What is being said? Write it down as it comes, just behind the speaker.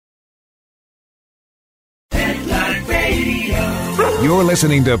You're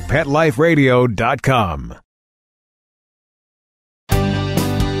listening to PetLifeRadio.com.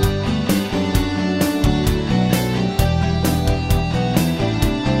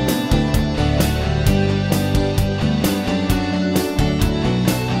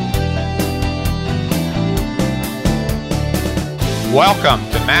 Welcome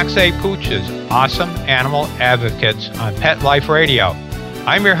to Max A. Pooch's Awesome Animal Advocates on Pet Life Radio.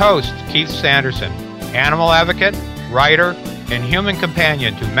 I'm your host, Keith Sanderson, animal advocate, writer, and human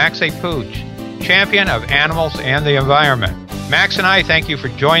companion to Max A. Pooch, champion of animals and the environment. Max and I thank you for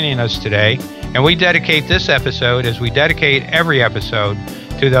joining us today, and we dedicate this episode, as we dedicate every episode,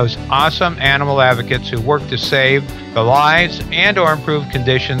 to those awesome animal advocates who work to save the lives and or improve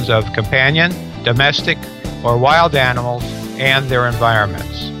conditions of companion, domestic, or wild animals and their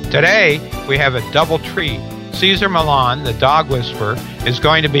environments. Today, we have a double treat. Cesar Millan, the dog whisperer, is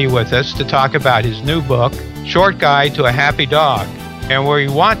going to be with us to talk about his new book, Short Guide to a Happy Dog. And we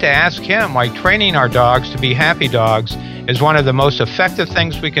want to ask him why training our dogs to be happy dogs is one of the most effective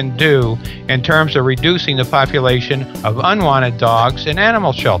things we can do in terms of reducing the population of unwanted dogs in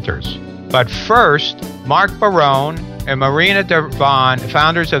animal shelters. But first, Mark Barone and Marina Devon,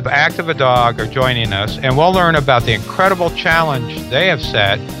 founders of Act of a Dog, are joining us, and we'll learn about the incredible challenge they have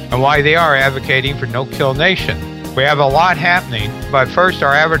set and why they are advocating for No Kill Nation. We have a lot happening, but first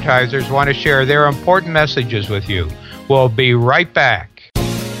our advertisers want to share their important messages with you. We'll be right back.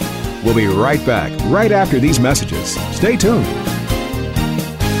 We'll be right back, right after these messages. Stay tuned. Pet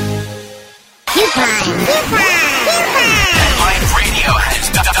Life Radio has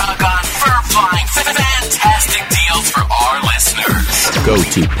doggone fur-flying fantastic deals for our listeners. Go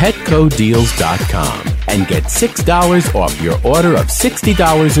to PetcoDeals.com and get $6 off your order of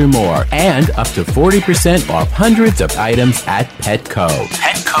 $60 or more and up to 40% off hundreds of items at Petco.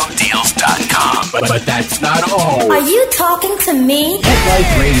 PetcoDeals.com. But that's not all. Are you talking to me? Pet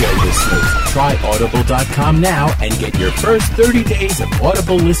Life Radio listeners, try Audible.com now and get your first 30 days of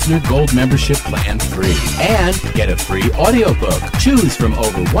Audible Listener Gold membership plan free. And get a free audiobook. Choose from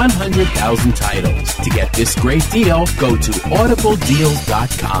over 100,000 titles. To get this great deal, go to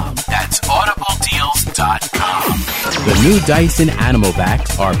audibledeals.com. That's audibledeals.com. The new Dyson Animal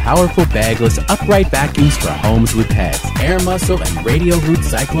Vacs are powerful bagless upright vacuums for homes with pets. Air muscle and radio root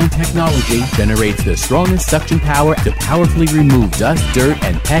cyclone technology generates the strongest suction power to powerfully remove dust, dirt,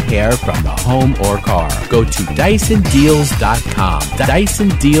 and pet hair from the home or car. Go to DysonDeals.com.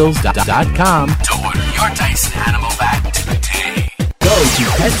 DysonDeals.com to order your Dyson Animal Vac today. Go to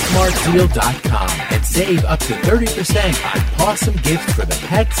PetSmartDeal.com and save up to 30% on awesome gifts for the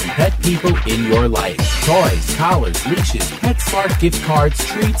pets and pet people in your life. Toys, collars, leashes, PetSmart gift cards,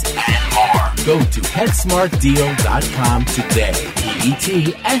 treats, and more. Go to PetSmartDeal.com today.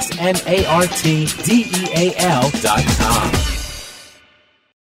 PetSmartDeal.com.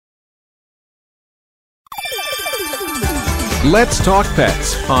 Let's Talk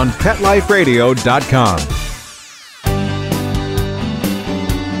Pets on PetLifeRadio.com.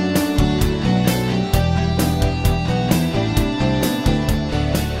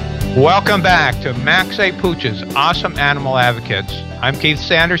 Welcome back to Max A. Pooch's Awesome Animal Advocates. I'm Keith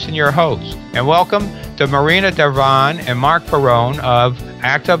Sanderson, your host, and welcome to Marina Devon and Mark Barone of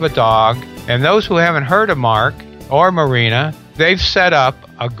Act of a Dog. And those who haven't heard of Mark or Marina, they've set up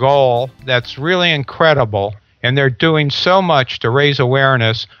a goal that's really incredible, and they're doing so much to raise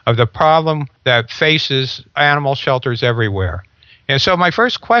awareness of the problem that faces animal shelters everywhere. And so my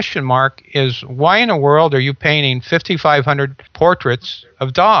first question, Mark, is why in the world are you painting 5,500 portraits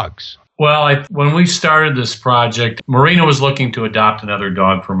of dogs? Well, when we started this project, Marina was looking to adopt another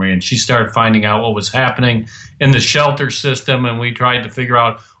dog for me, and she started finding out what was happening in the shelter system, and we tried to figure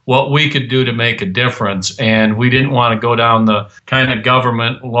out what we could do to make a difference. And we didn't want to go down the kind of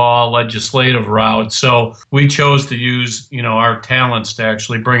government law legislative route. So we chose to use, our talents to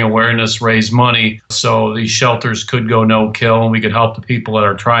actually bring awareness, raise money so these shelters could go no kill and we could help the people that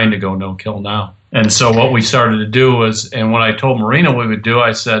are trying to go no kill now. And so what we started to do was, and when I told Marina we would do,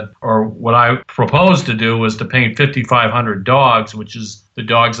 I said, or what I proposed to do was to paint 5,500 dogs, which is the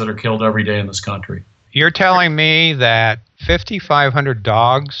dogs that are killed every day in this country. You're telling me that 5,500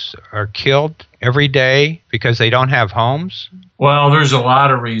 dogs are killed every day because they don't have homes? Well, there's a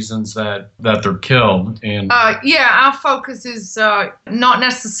lot of reasons that they're killed. And our focus is not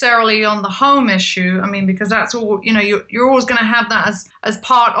necessarily on the home issue. I mean, because that's all, you're always going to have that as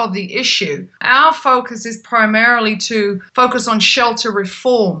part of the issue. Our focus is primarily to focus on shelter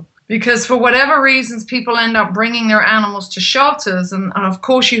reform, because for whatever reasons, people end up bringing their animals to shelters. And of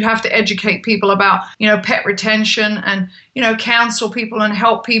course, you have to educate people about, pet retention and, counsel people and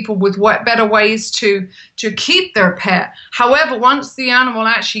help people with better ways to keep their pet. However, once the animal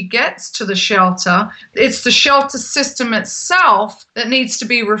actually gets to the shelter, it's the shelter system itself that needs to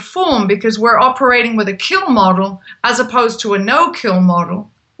be reformed, because we're operating with a kill model as opposed to a no-kill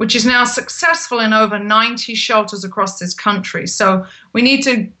model, which is now successful in over 90 shelters across this country. So we need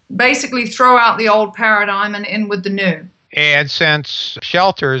to basically throw out the old paradigm and in with the new. And since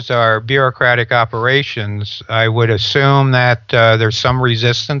shelters are bureaucratic operations, I would assume that there's some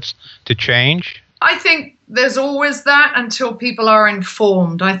resistance to change? I think there's always that until people are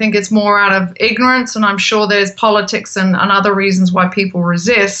informed. I think it's more out of ignorance, and I'm sure there's politics and other reasons why people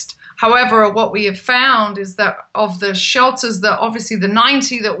resist. However, what we have found is that of the shelters, that obviously the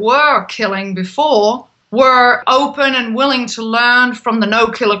 90 that were killing before were open and willing to learn from the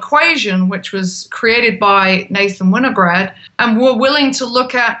no-kill equation, which was created by Nathan Winograd, and were willing to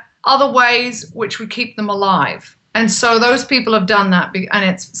look at other ways which would keep them alive. And so those people have done that, and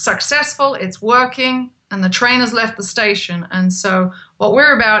it's successful, it's working, and the train has left the station. And so what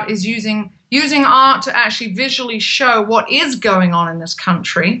we're about is using art to actually visually show what is going on in this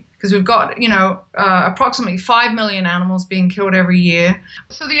country, because we've got, approximately 5 million animals being killed every year.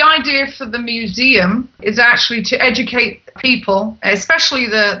 So the idea for the museum is actually to educate people, especially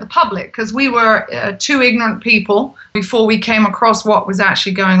the public, because we were two ignorant people before we came across what was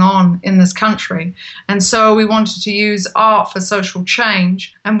actually going on in this country. And so we wanted to use art for social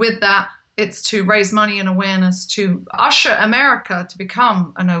change. And with that, it's to raise money and awareness to usher America to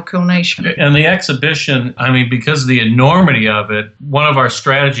become a no-kill nation. And the exhibition, because of the enormity of it, one of our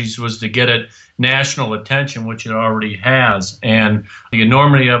strategies was to get it national attention, which it already has. And the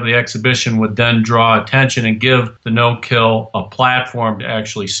enormity of the exhibition would then draw attention and give the no-kill a platform to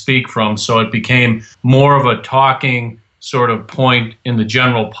actually speak from. So it became more of a talking sort of point in the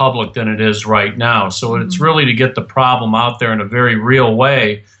general public than it is right now. So it's really to get the problem out there in a very real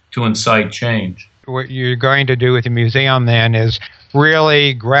way to incite change. What you're going to do with the museum then is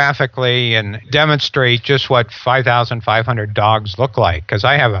really graphically and demonstrate just what 5,500 dogs look like, because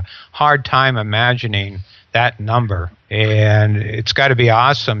I have a hard time imagining that number. And it's got to be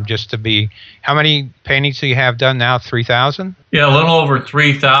awesome just to be, how many paintings do you have done now? 3,000? Yeah, a little over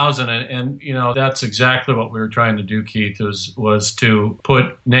 3,000. And that's exactly what we were trying to do, Keith, was to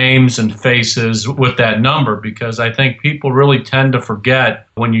put names and faces with that number, because I think people really tend to forget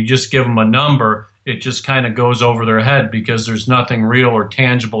when you just give them a number, it just kind of goes over their head because there's nothing real or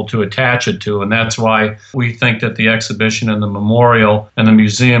tangible to attach it to. And that's why we think that the exhibition and the memorial and the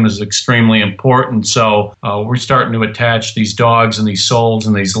museum is extremely important. So we're starting to attach these dogs and these souls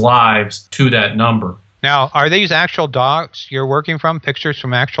and these lives to that number. Now, are these actual dogs you're working from, pictures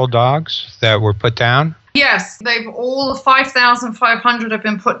from actual dogs that were put down? Yes, all the 5,500 have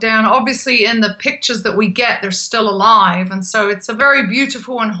been put down. Obviously, in the pictures that we get, they're still alive. And so it's a very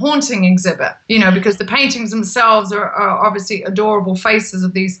beautiful and haunting exhibit, because the paintings themselves are obviously adorable faces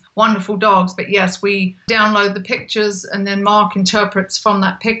of these wonderful dogs. But yes, we download the pictures, and then Mark interprets from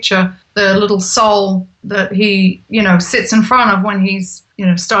that picture the little soul that he, sits in front of when he's,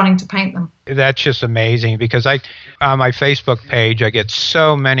 starting to paint them. That's just amazing, because on my Facebook page, I get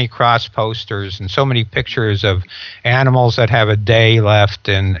so many cross posters and so many pictures of animals that have a day left,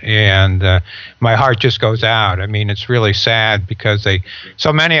 and my heart just goes out. It's really sad because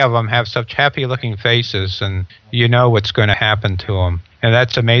so many of them have such happy looking faces, and what's going to happen to them. And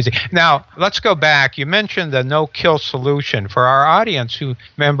that's amazing. Now, let's go back. You mentioned the no-kill solution. For our audience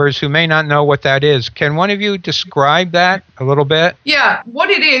members who may not know what that is, can one of you describe that a little bit? Yeah,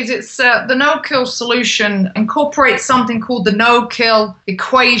 what it is, it's the no-kill solution incorporates something called the no-kill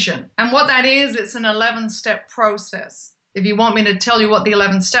equation. And what that is, it's an 11-step process. If you want me to tell you what the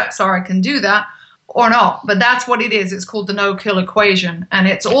 11 steps are, I can do that, or not. But that's what it is. It's called the no-kill equation. And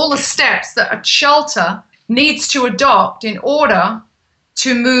it's all the steps that a shelter needs to adopt in order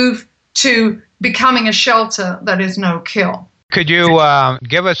to move to becoming a shelter that is no-kill. Could you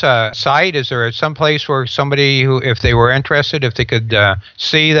give us a site? Is there some place where somebody who, if they were interested, if they could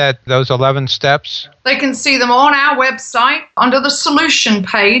see those 11 steps? They can see them on our website, under the solution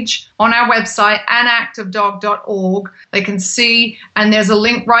page on our website, anactivedog.org. They can see, and there's a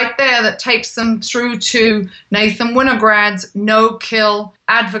link right there that takes them through to Nathan Winograd's no-kill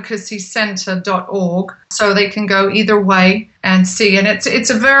advocacycenter.org. So they can go either way and see. And it's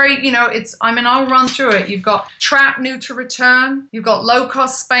a very, I'll run through it. You've got trap, neuter, return. You've got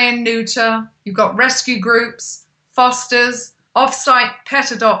low-cost spay and neuter. You've got rescue groups, fosters, off-site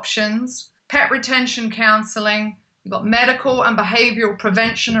pet adoptions, pet retention counseling, You've got medical and behavioral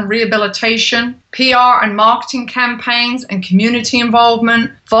prevention and rehabilitation, PR and marketing campaigns and community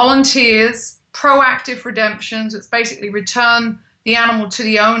involvement, volunteers, proactive redemptions. It's basically return the animal to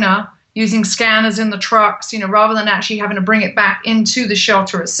the owner using scanners in the trucks, rather than actually having to bring it back into the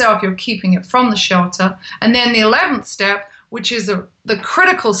shelter itself. You're keeping it from the shelter. And then the 11th step, which is the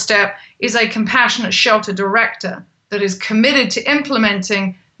critical step, is a compassionate shelter director that is committed to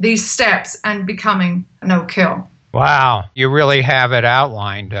implementing these steps and becoming no-kill. Wow, you really have it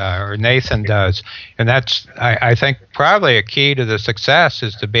outlined, or Nathan does. And that's, I think, probably a key to the success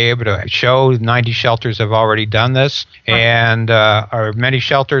is to be able to show 90 shelters have already done this. And are many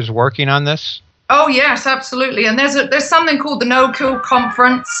shelters working on this? Oh, yes, absolutely. And there's something called the No-Kill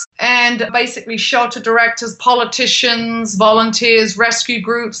Conference, and basically shelter directors, politicians, volunteers, rescue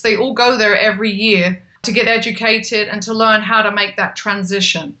groups, they all go there every year to get educated and to learn how to make that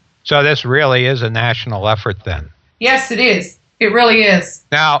transition. So this really is a national effort then? Yes, it is. It really is.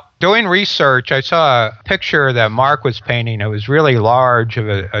 Now, doing research, I saw a picture that Mark was painting. It was really large of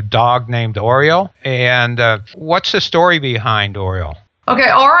a dog named Oreo. And what's the story behind Oreo? Okay,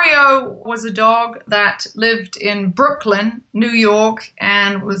 Oreo was a dog that lived in Brooklyn, New York,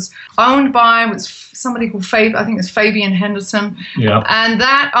 and was owned by somebody called Fabian Henderson. Yeah. And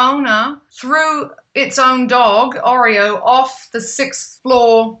that owner threw its own dog, Oreo, off the 6th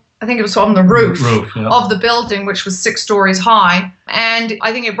floor. I think it was on the roof yeah. of the building, which was 6 stories high. And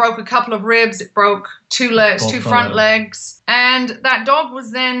I think it broke a couple of ribs. It broke 2 legs, 2 front legs. And that dog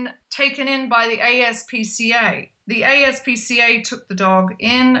was then taken in by the ASPCA. The ASPCA took the dog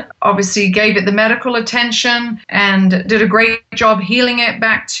in, obviously gave it the medical attention and did a great job healing it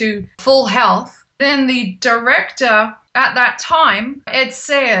back to full health. Then the director at that time, Ed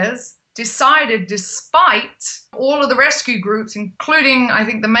Sayers, decided, despite all of the rescue groups, including, I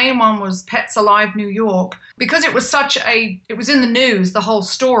think the main one was Pets Alive New York, because it was it was in the news, the whole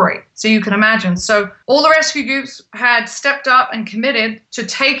story, so you can imagine. So all the rescue groups had stepped up and committed to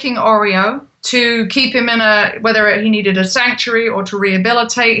taking Oreo to keep him in whether he needed a sanctuary or to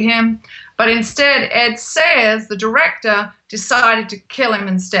rehabilitate him. But instead, Ed Sayers, the director, decided to kill him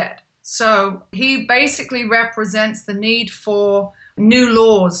instead. So he basically represents the need for new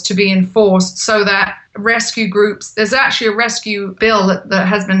laws to be enforced so that rescue groups, there's actually a rescue bill that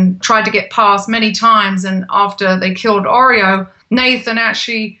has been tried to get passed many times, and after they killed Oreo, Nathan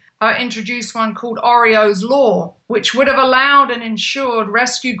actually introduced one called Oreo's Law, which would have allowed and ensured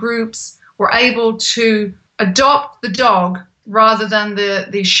rescue groups were able to adopt the dog rather than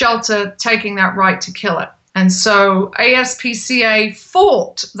the shelter taking that right to kill it. And so ASPCA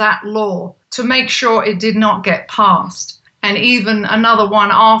fought that law to make sure it did not get passed, and even another one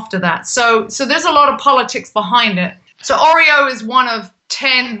after that. So there's a lot of politics behind it. So Oreo is one of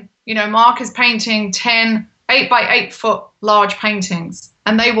 10, Mark is painting 10 8-by-8 foot large paintings,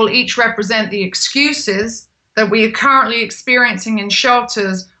 and they will each represent the excuses that we are currently experiencing in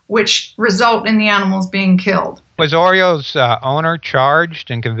shelters which result in the animals being killed. Was Oreo's owner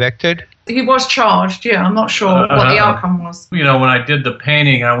charged and convicted? He was charged, yeah. I'm not sure what the outcome was. When I did the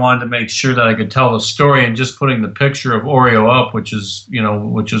painting, I wanted to make sure that I could tell the story, and just putting the picture of Oreo up, which is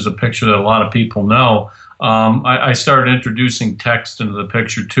a picture that a lot of people know, I started introducing text into the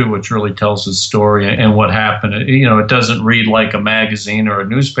picture too, which really tells his story and what happened. It doesn't read like a magazine or a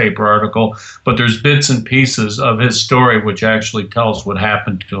newspaper article, but there's bits and pieces of his story which actually tells what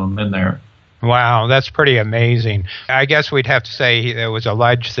happened to him in there. Wow, that's pretty amazing. I guess we'd have to say it was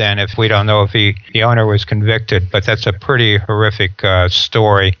alleged then, if we don't know if the owner was convicted, but that's a pretty horrific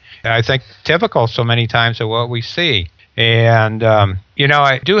story. I think typical so many times of what we see. And,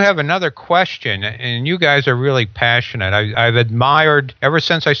 I do have another question, and you guys are really passionate. I've admired, ever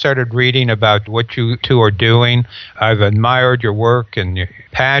since I started reading about what you two are doing, I've admired your work and your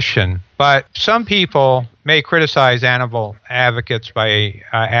passion. But some people may criticize animal advocates by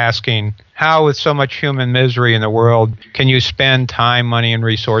asking, how, with so much human misery in the world, can you spend time, money, and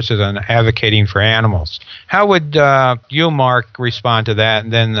resources on advocating for animals? How would you, Mark, respond to that?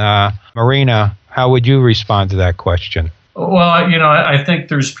 And then, Marina, how would you respond to that question? Well, I think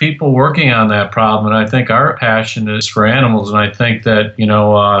there's people working on that problem, and I think our passion is for animals, and I think that,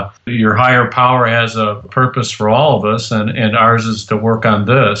 your higher power has a purpose for all of us, and ours is to work on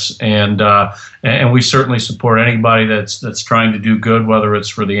this, and we certainly support anybody that's trying to do good, whether it's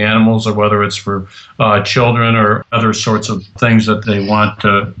for the animals or whether it's for children or other sorts of things that they want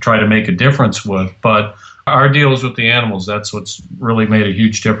to try to make a difference with. But our deal is with the animals. That's what's really made a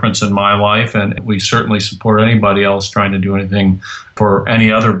huge difference in my life, and we certainly support anybody else trying to do anything for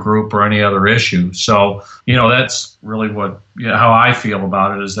any other group or any other issue. So, that's really how I feel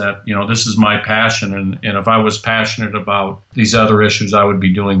about it, is that, this is my passion, and if I was passionate about these other issues, I would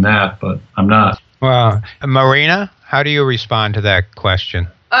be doing that, but I'm not. Well, Marina, how do you respond to that question?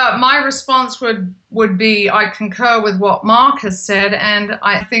 My response would be, I concur with what Mark has said, and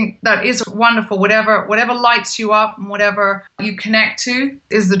I think that is wonderful. Whatever lights you up and whatever you connect to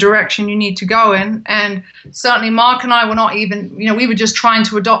is the direction you need to go in. And certainly Mark and I were not even, we were just trying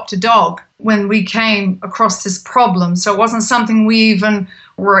to adopt a dog when we came across this problem. So it wasn't something we even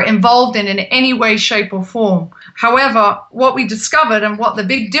were involved in any way, shape, or form. However, what we discovered and what the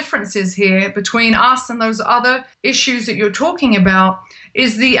big difference is here between us and those other issues that you're talking about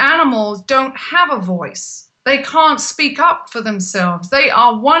is the animals don't have a voice. They can't speak up for themselves. They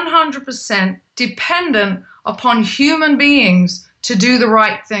are 100% dependent upon human beings to do the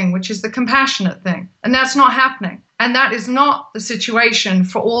right thing, which is the compassionate thing. And that's not happening. And that is not the situation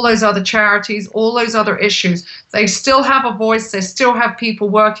for all those other charities, all those other issues. They still have a voice. They still have people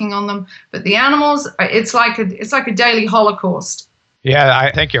working on them. But the animals, it's like a daily Holocaust. Yeah,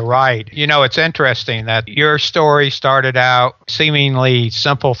 I think you're right. It's interesting that your story started out seemingly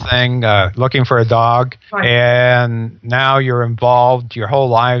simple thing, looking for a dog, right. And now you're involved, your whole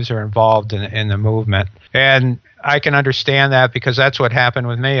lives are involved in the movement. And I can understand that because that's what happened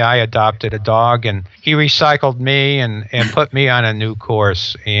with me. I adopted a dog, and he recycled me and put me on a new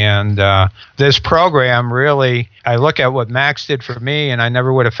course. And this program really, I look at what Max did for me, and I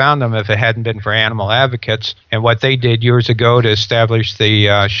never would have found them if it hadn't been for Animal Advocates and what they did years ago to establish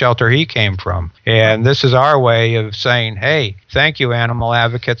the shelter he came from. And this is our way of saying, hey, thank you, Animal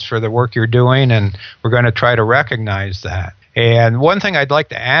Advocates, for the work you're doing, and we're going to try to recognize that. And one thing I'd like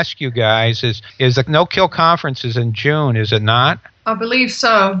to ask you guys is the No Kill Conference is in June, is it not? I believe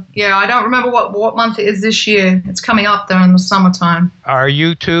so. Yeah, I don't remember what month it is this year. It's coming up there in the summertime. Are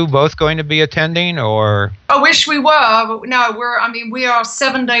you two both going to be attending, or? I wish we were, but no, we are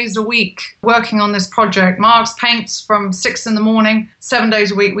 7 days a week working on this project. Mark's paints from 6 in the morning, 7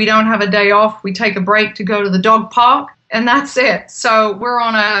 days a week. We don't have a day off. We take a break to go to the dog park, and that's it. So we're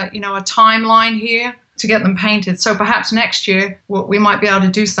on a timeline here to get them painted. So perhaps next year we might be able to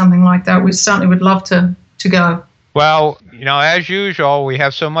do something like that. We certainly would love to go. Well, as usual, we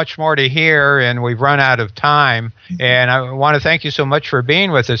have so much more to hear, and we've run out of time. And I want to thank you so much for being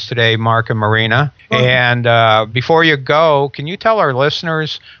with us today, Mark and Marina. And before you go, can you tell our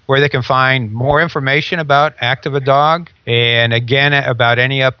listeners where they can find more information about Active a Dog, and again, about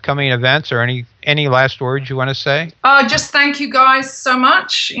any upcoming events or any last words you want to say? Just thank you guys so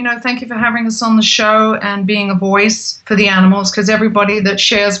much. Thank you for having us on the show and being a voice for the animals, because everybody that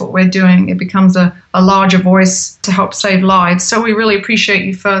shares what we're doing, it becomes a larger voice to help save lives. So we really appreciate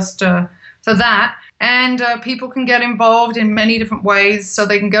you first for that. And people can get involved in many different ways. So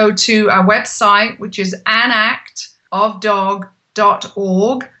they can go to our website, which is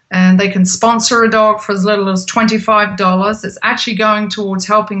anactofdog.org. And they can sponsor a dog for as little as $25. It's actually going towards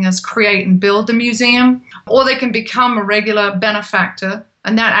helping us create and build the museum. Or they can become a regular benefactor,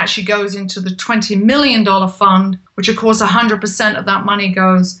 and that actually goes into the $20 million fund, which of course 100% of that money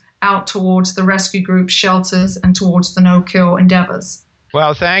goes out towards the rescue group shelters and towards the no-kill endeavors.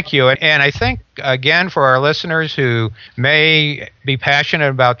 Well, thank you. And I think, again, for our listeners who may be passionate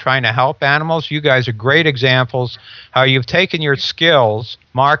about trying to help animals, you guys are great examples how you've taken your skills,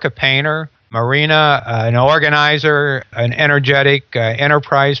 Mark, a painter, Marina, an organizer, an energetic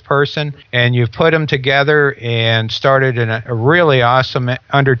enterprise person, and you've put them together and started a really awesome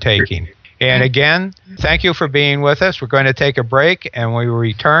undertaking. And again, thank you for being with us. We're going to take a break, and when we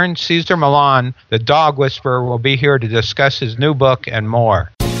return, Cesar Millan, the dog whisperer, will be here to discuss his new book and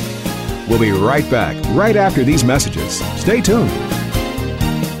more. We'll be right back, right after these messages. Stay tuned.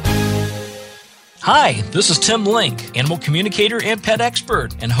 Hi, this is Tim Link, animal communicator and pet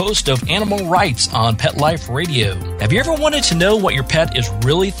expert and host of Animal Rights on Pet Life Radio. Have you ever wanted to know what your pet is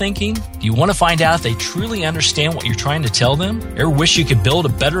really thinking? Do you want to find out if they truly understand what you're trying to tell them? Ever wish you could build a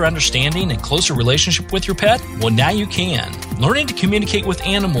better understanding and closer relationship with your pet? Well, now you can. Learning to Communicate with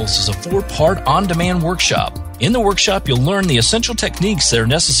Animals is a 4-part on-demand workshop. In the workshop, you'll learn the essential techniques that are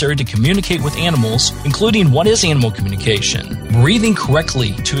necessary to communicate with animals, including what is animal communication, breathing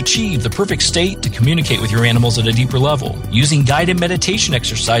correctly to achieve the perfect state to communicate with your animals at a deeper level, using guided meditation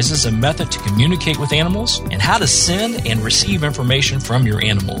exercises and method to communicate with animals, and how to send and receive information from your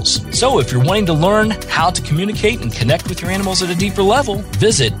animals. So if you're wanting to learn how to communicate and connect with your animals at a deeper level,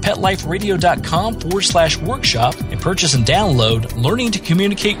 visit PetLifeRadio.com/workshop and purchase and download Learning to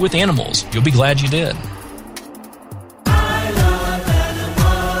Communicate with Animals. You'll be glad you did.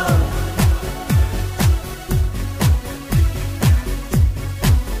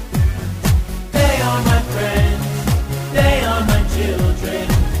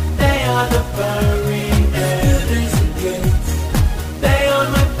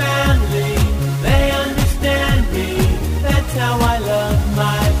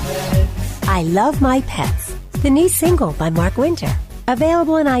 Love My Pets, the new single by Mark Winter,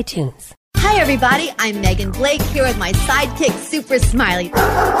 available on iTunes. Hi, everybody. I'm Megan Blake here with my sidekick, Super Smiley,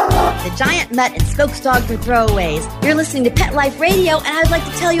 the giant mutt and spokes dog for throwaways. You're listening to Pet Life Radio, and I'd like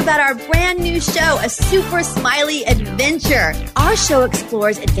to tell you about our brand new show, A Super Smiley Adventure. Our show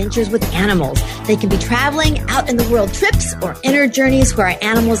explores adventures with animals. They can be traveling, out in the world trips, or inner journeys where our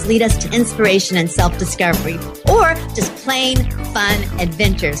animals lead us to inspiration and self-discovery, or just plain fun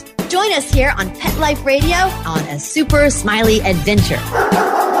adventures. Join us here on Pet Life Radio on A Super Smiley Adventure.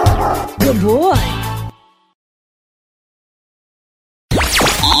 Good boy.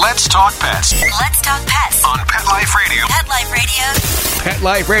 Let's talk pets. Let's talk pets On Pet Life Radio. Pet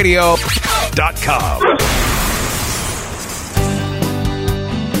Life Radio. PetLifeRadio.com.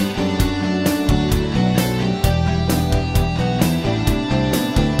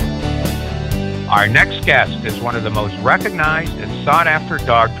 Our next guest is one of the most recognized and sought-after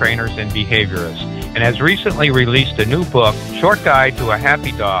dog trainers and behaviorists, and has recently released a new book, Short Guide to a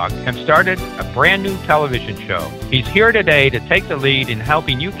Happy Dog, and started a brand new television show. He's here today to take the lead in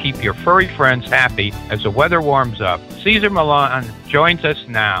helping you keep your furry friends happy as the weather warms up. Cesar Millan joins us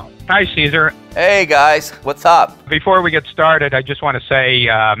now. Hi, Cesar. Hey guys, what's up? Before we get started, I just want to say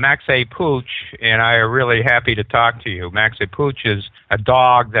Max A. Pooch and I are really happy to talk to you. Max A. Pooch is a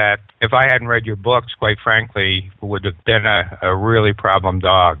dog that, if I hadn't read your books, quite frankly, would have been a really problem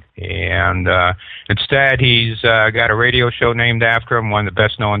dog. And instead, he's got a radio show named after him, one of the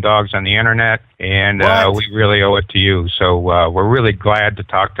best-known dogs on the Internet, and we really owe it to you. So we're really glad to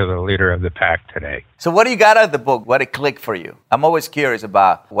talk to the leader of the pack today. So what do you got out of the book? What did click for you? I'm always curious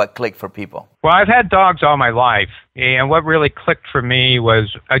about what clicked for people. Well, I've had dogs all my life, and what really clicked for me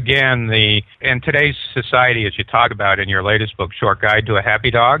was, again, in today's society, as you talk about in your latest book, Short Guide to a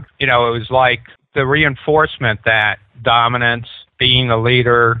Happy Dog, it was like the reinforcement that dominance, being a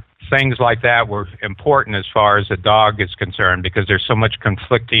leader, things like that were important as far as a dog is concerned, because there's so much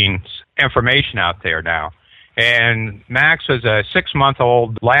conflicting information out there now. And Max was a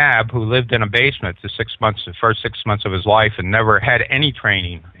 6-month-old lab who lived in a basement the first 6 months of his life, and never had any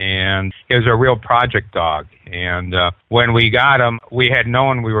training. And he was a real project dog. And when we got him, we had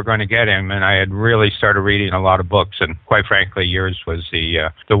known we were going to get him, and I had really started reading a lot of books. And quite frankly, yours was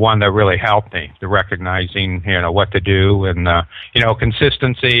the one that really helped me, the recognizing what to do, and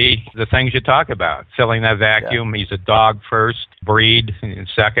consistency, the things you talk about, filling that vacuum. Yeah. He's a dog first, breed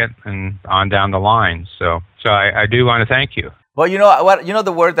second, and on down the line. So I do want to thank you. Well,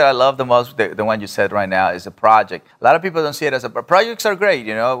 the word that I love the most, the one you said right now, is a project. A lot of people don't see it as projects are great.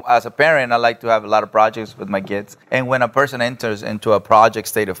 As a parent, I like to have a lot of projects with my kids. And when a person enters into a project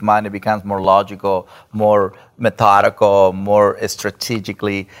state of mind, it becomes more logical, more methodical, more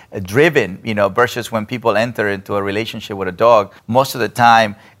strategically driven, versus when people enter into a relationship with a dog. Most of the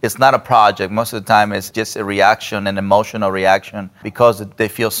time, it's not a project. Most of the time, it's just a reaction, an emotional reaction, because they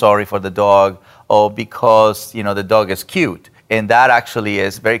feel sorry for the dog, or because, the dog is cute. And that actually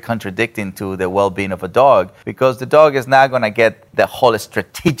is very contradicting to the well-being of a dog, because the dog is not going to get the whole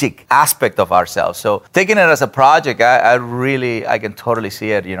strategic aspect of ourselves. So taking it as a project, I can totally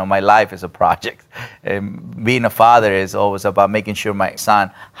see it. My life is a project. And being a father is always about making sure my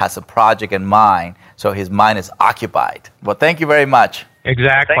son has a project in mind, so his mind is occupied. Well, thank you very much.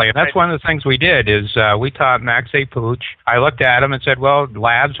 Exactly, and that's one of the things we did is we taught Max A. Pooch. I looked at him and said, well,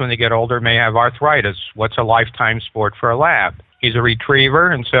 labs, when they get older, may have arthritis. What's a lifetime sport for a lab? He's a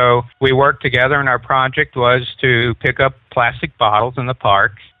retriever, and so we worked together, and our project was to pick up plastic bottles in the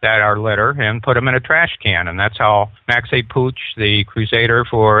park that are litter and put them in a trash can, and that's how Max A. Pooch, the crusader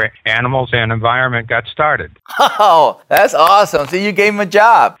for animals and environment, got started. Oh, that's awesome. So you gave him a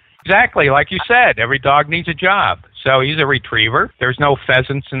job. Exactly, like you said, every dog needs a job. So he's a retriever. There's no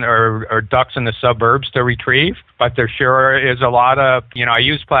pheasants or ducks in the suburbs to retrieve, but there sure is a lot of, I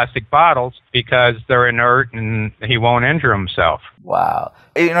use plastic bottles because they're inert and he won't injure himself. Wow.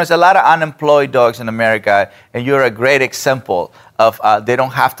 There's a lot of unemployed dogs in America, and you're a great example of they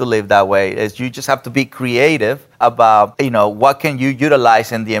don't have to live that way. You just have to be creative about, what can you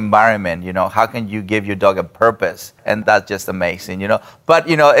utilize in the environment? How can you give your dog a purpose? And that's just amazing, But,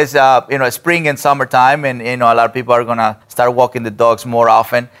 it's spring and summertime, and, a lot of people are going to start walking the dogs more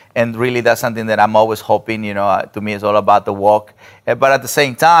often. And really, that's something that I'm always hoping, to me, it's all about the walk. But at the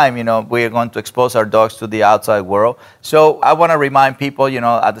same time, we are going to expose our dogs to the outside world. So I want to remind people,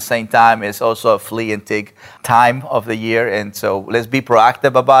 at the same time, it's also a flea and tick time of the year. And so let's be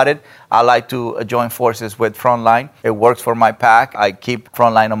proactive about it. I like to join forces with Frontline. It works for my pack. I keep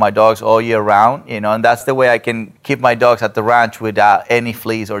Frontline on my dogs all year round, and that's the way I can keep my dogs at the ranch without any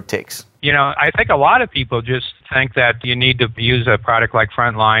fleas or ticks. I think a lot of people just think that you need to use a product like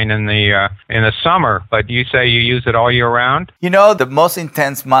Frontline in the summer, but you say you use it all year round? You know, the most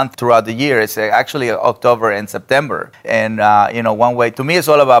intense month throughout the year is actually October and September. And, one way, to me, it's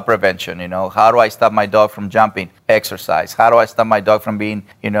all about prevention. How do I stop my dog from jumping? Exercise. How do I stop my dog from being,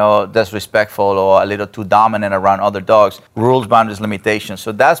 disrespectful or a little too dominant around other dogs? Rules, boundaries, limitations.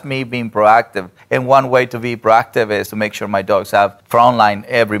 So that's me being proactive. And one way to be proactive is to make sure my dogs have Frontline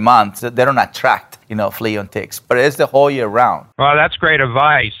every month so they don't attract, flea and ticks. But it's the whole year round. Well, that's great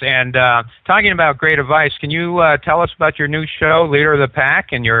advice. And talking about great advice, can you tell us about your new show, Leader of the Pack,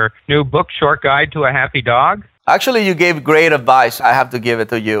 and your new book, Short Guide to a Happy Dog? Actually, you gave great advice. I have to give it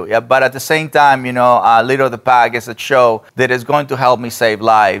to you. Yeah, but at the same time, Leader of the Pack is a show that is going to help me save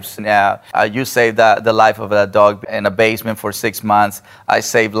lives. You saved the life of a dog in a basement for 6 months. I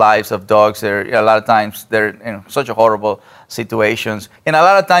saved lives of dogs. A lot of times they're in such a horrible situations. And a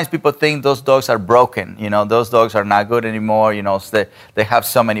lot of times people think those dogs are broken. Those dogs are not good anymore. They have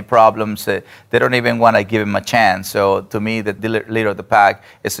so many problems. They don't even want to give them a chance. So to me, the Leader of the Pack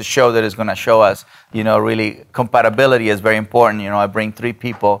is a show that is going to show us, really compatibility is very important. I bring 3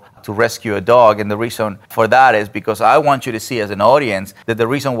 people to rescue a dog. And the reason for that is because I want you to see as an audience that the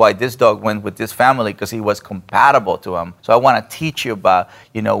reason why this dog went with this family because he was compatible to him. So I want to teach you about,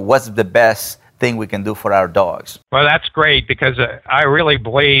 what's the best thing we can do for our dogs. Well, that's great because I really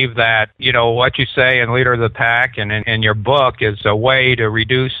believe that, what you say in Leader of the Pack and in your book is a way to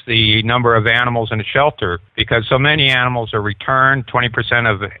reduce the number of animals in a shelter because so many animals are returned. 20%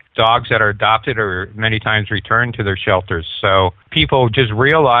 of dogs that are adopted are many times returned to their shelters. So people just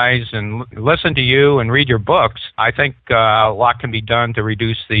realize and listen to you and read your books. I think a lot can be done to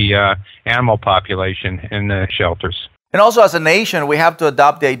reduce the animal population in the shelters. And also as a nation, we have to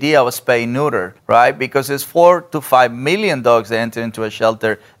adopt the idea of a spay neuter, right? Because there's 4 to 5 million dogs that enter into a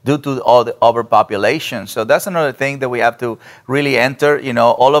shelter due to all the overpopulation. So that's another thing that we have to really enter.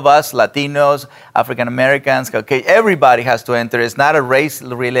 All of us, Latinos, African Americans, okay, everybody has to enter. It's not a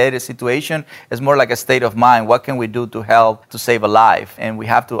race-related situation. It's more like a state of mind. What can we do to help to save a life? And we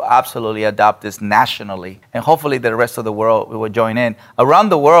have to absolutely adopt this nationally. And hopefully the rest of the world will join in. Around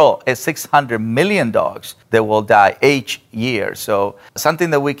the world, it's 600 million dogs that will die each year. So something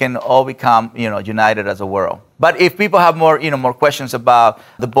that we can all become, united as a world. But if people have more questions about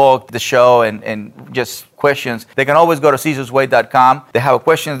the book, the show, and just questions, they can always go to CaesarsWay.com. They have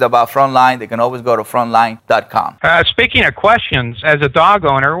questions about Frontline. They can always go to Frontline.com. Speaking of questions, as a dog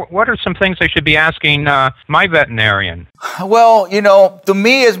owner, what are some things I should be asking my veterinarian? Well, to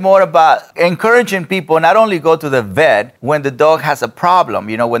me, it's more about encouraging people not only go to the vet when the dog has a problem,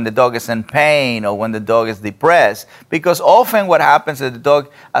 when the dog is in pain or when the dog is depressed, because often what happens is the dog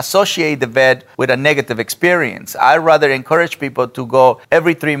associates the vet with a negative experience. I rather encourage people to go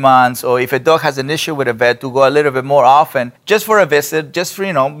every 3 months, or if a dog has an issue with a vet, to go a little bit more often, just for a visit, just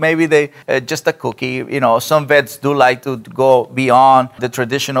for, maybe they just a cookie. Some vets do like to go beyond the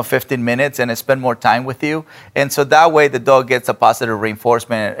traditional 15 minutes and spend more time with you. And so that way the dog gets a positive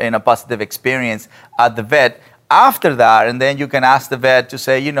reinforcement and a positive experience at the vet. After that, and then you can ask the vet to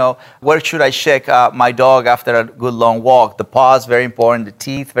say, where should I check my dog after a good long walk? The paws, very important. The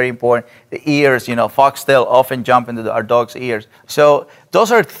teeth, very important. The ears, foxtail often jump into our dog's ears. So those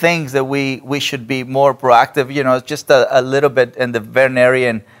are things that we should be more proactive, just a little bit in the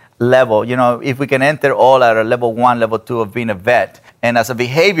veterinarian level. If we can enter all at a level 1, level 2 of being a vet. And as a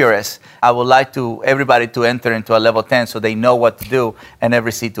behaviorist, I would like everybody to enter into a level 10 so they know what to do in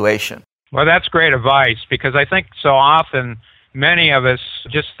every situation. Well, that's great advice because I think so often many of us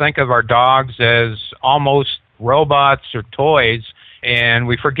just think of our dogs as almost robots or toys, and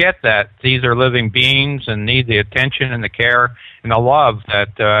we forget that these are living beings and need the attention and the care and the love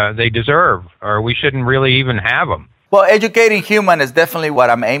that they deserve, or we shouldn't really even have them. Well, educating human is definitely what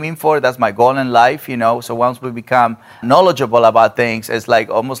I'm aiming for. That's my goal in life, So once we become knowledgeable about things, it's like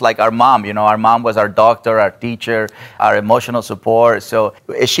almost like our mom, Our mom was our doctor, our teacher, our emotional support. So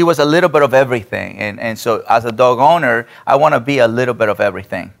she was a little bit of everything. And so as a dog owner, I want to be a little bit of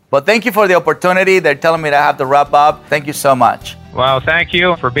everything. But thank you for the opportunity. They're telling me that I have to wrap up. Thank you so much. Well, thank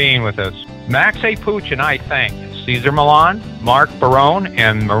you for being with us. Max A. Pooch and I thank Cesar Millan, Mark Barone,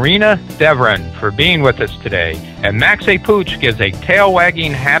 and Marina Devron for being with us today. And Max A. Pooch gives a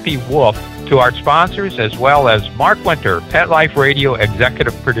tail-wagging happy woof to our sponsors, as well as Mark Winter, Pet Life Radio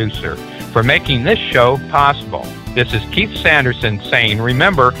executive producer, for making this show possible. This is Keith Sanderson saying,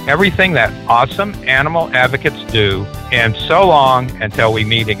 remember everything that awesome animal advocates do, and so long until we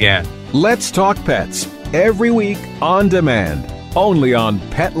meet again. Let's Talk Pets, every week on demand, only on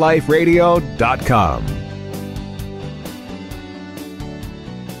PetLifeRadio.com.